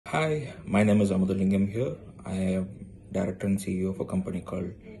Hi, my name is Amudhalingam here. I am Director and CEO of a company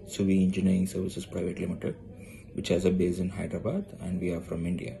called Suvi Engineering Services Private Limited, which has a base in Hyderabad, and we are from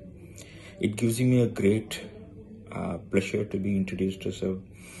India. It gives me a great pleasure to be introduced as a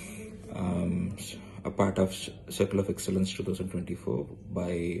part of Circle of Excellence 2024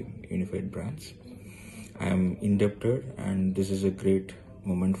 by Unified Brands. I am indebted, and this is a great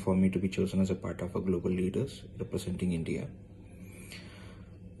moment for me to be chosen as a part of a global leaders representing India.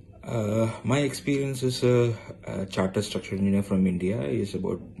 My experience as a chartered structural engineer from India is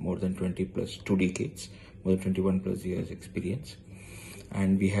about more than 20 plus 2 decades, more than 21 plus years experience.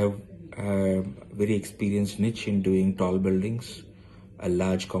 And we have a very experienced niche in doing tall buildings, a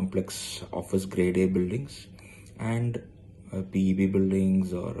large complex office grade A buildings, and PEB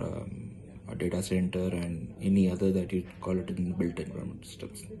buildings or a data center and any other that you call it in built environment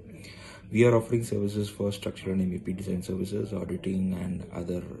systems. We are offering services for structural and MEP design services, auditing, and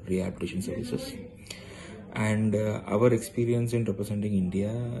other rehabilitation services. And our experience in representing India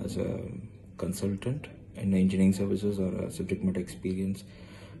as a consultant in engineering services or a subject matter experience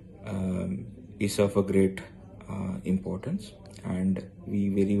is of a great importance. And we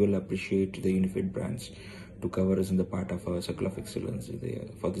very well appreciate the Unified Brands to cover us in the part of our Circle of Excellence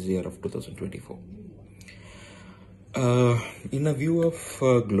for this year of 2024. In a view of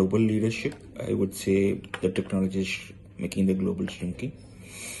global leadership, I would say the technology is making the global shrinking,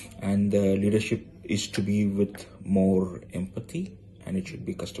 and the leadership is to be with more empathy, and it should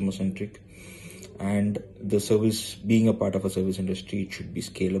be customer centric. And the service, being a part of a service industry, it should be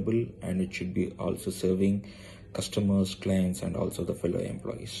scalable, and it should be also serving customers, clients, and also the fellow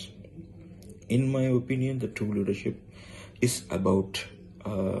employees. In my opinion, the true leadership is about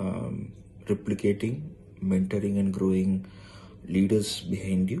replicating, mentoring, and growing leaders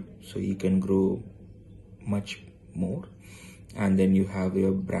behind you so you can grow much more, and then you have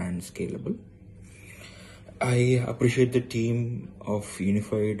your brand scalable. I appreciate the team of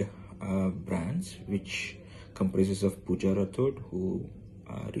Unified Brands, which comprises of Pooja Rathod, who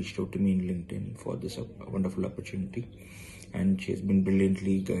reached out to me in LinkedIn for this wonderful opportunity, and she has been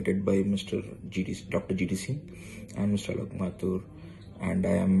brilliantly guided by Dr. GD Singh and Mr. Alok Mathur, and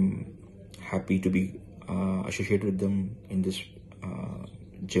I am happy to be associated with them in this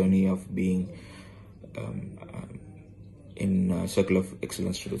journey of being in Circle of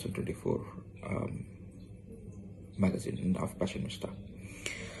Excellence 2024 magazine of Passionista.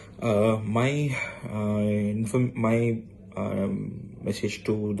 My message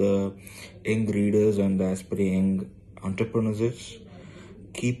to the young readers and the aspiring entrepreneurs is: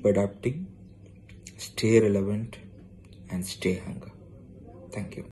 keep adapting, stay relevant, and stay hungry. Thank you.